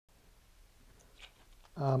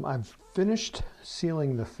I've finished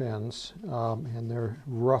sealing the fins, and they're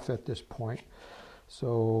rough at this point.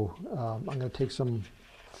 So I'm going to take some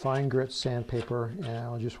fine grit sandpaper, and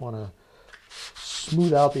I just want to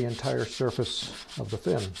smooth out the entire surface of the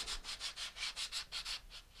fin.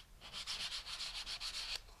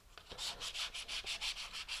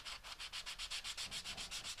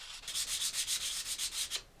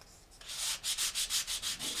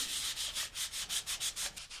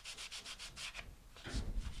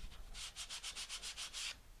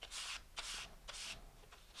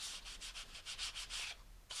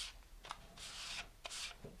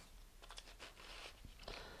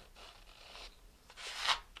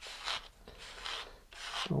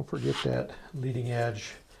 Don't forget that leading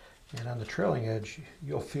edge, and on the trailing edge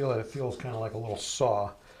you'll feel that it feels kind of like a little saw.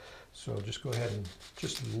 So just go ahead and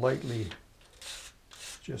just lightly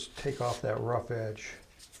just take off that rough edge.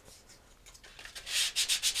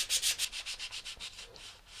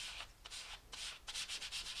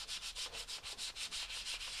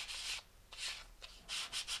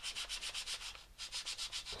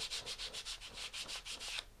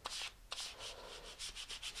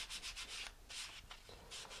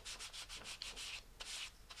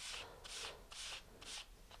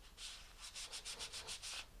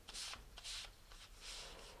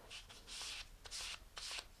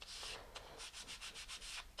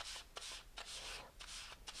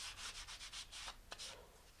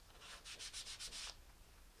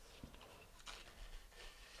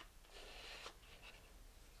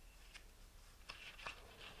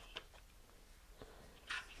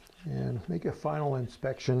 And make a final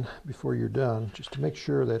inspection before you're done, just to make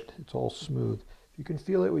sure that it's all smooth. If you can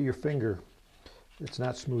feel it with your finger, it's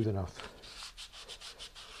not smooth enough.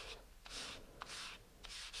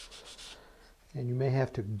 And you may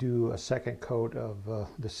have to do a second coat of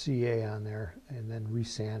the CA on there and then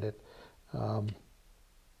resand it.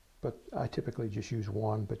 But I typically just use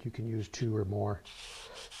one, but you can use two or more.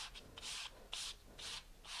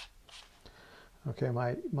 Okay,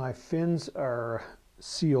 my fins are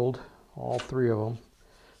sealed, all three of them.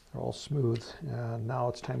 They're all smooth. Now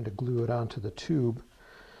it's time to glue it onto the tube.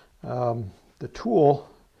 The tool,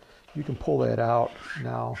 you can pull that out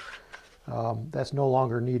now. That's no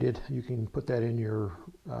longer needed. You can put that in your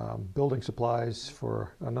building supplies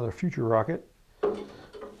for another future rocket,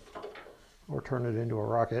 or turn it into a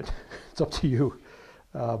rocket. It's up to you.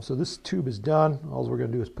 So this tube is done. All we're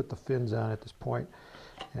going to do is put the fins on at this point.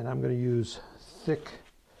 And I'm going to use thick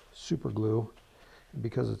super glue.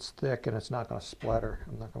 Because it's thick and it's not going to splatter,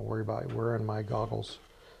 I'm not going to worry about wearing my goggles.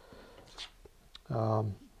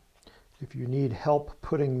 If you need help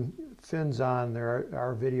putting fins on, there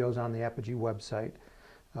are videos on the Apogee website,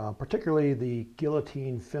 particularly the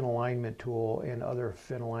guillotine fin alignment tool and other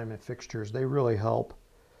fin alignment fixtures. They really help.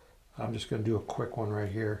 I'm just going to do a quick one right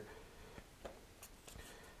here.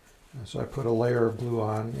 So I put a layer of glue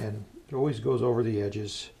on, and it always goes over the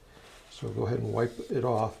edges. So go ahead and wipe it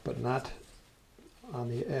off, but not on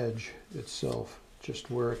the edge itself, just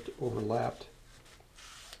where it overlapped.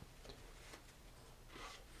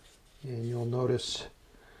 And you'll notice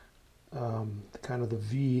kind of the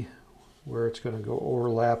V where it's going to go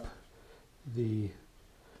overlap the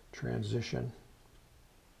transition.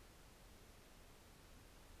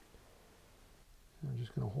 I'm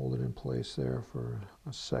just going to hold it in place there for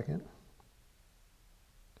a second.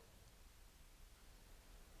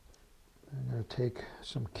 I'm going to take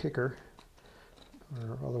some kicker,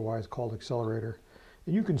 or otherwise called accelerator,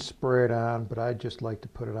 and you can spray it on, but I just like to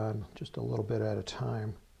put it on just a little bit at a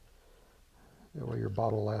time. That way your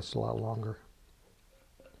bottle lasts a lot longer.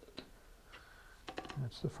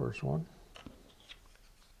 That's the first one.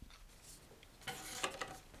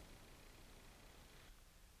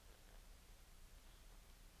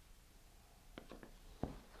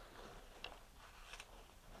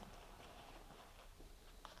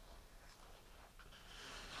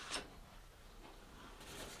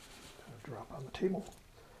 Drop on the table.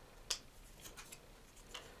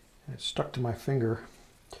 And it's stuck to my finger.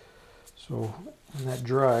 So when that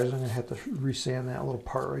dries, I'm going to have to resand that little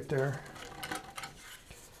part right there.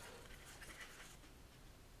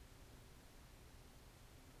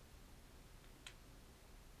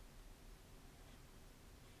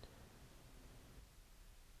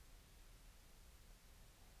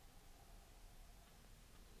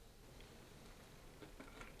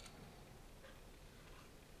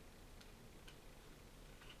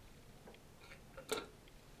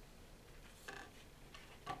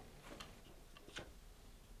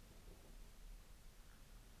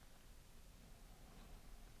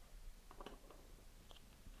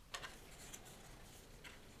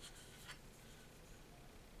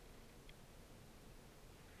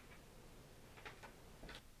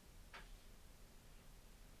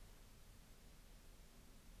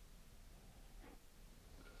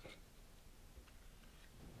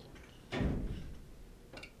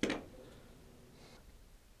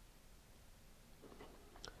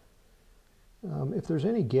 If there's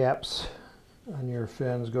any gaps on your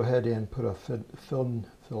fins, go ahead and put a fin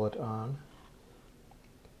fillet on.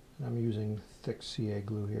 I'm using thick CA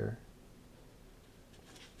glue here.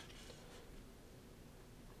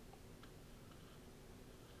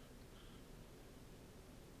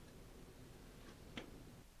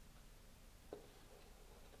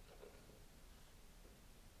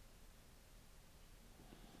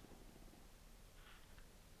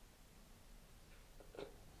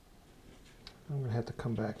 I'm going to have to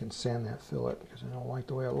come back and sand that fillet because I don't like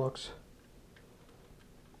the way it looks.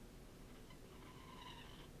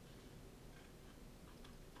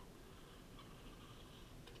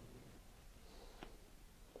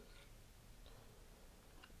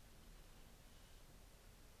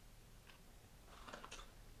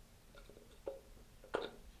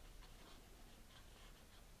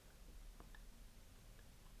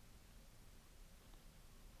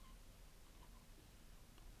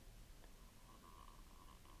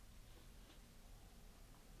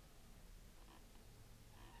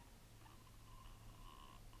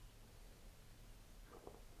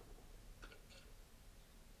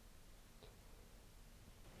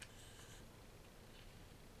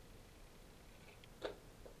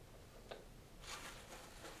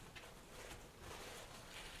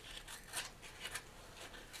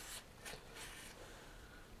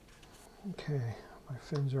 Okay, my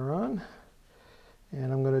fins are on,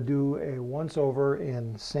 and I'm going to do a once over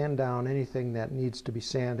and sand down anything that needs to be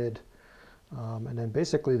sanded, and then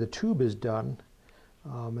basically the tube is done,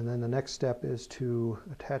 and then the next step is to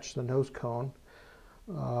attach the nose cone,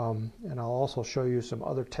 and I'll also show you some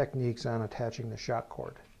other techniques on attaching the shock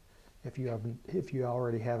cord if you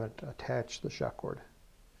already haven't attached the shock cord.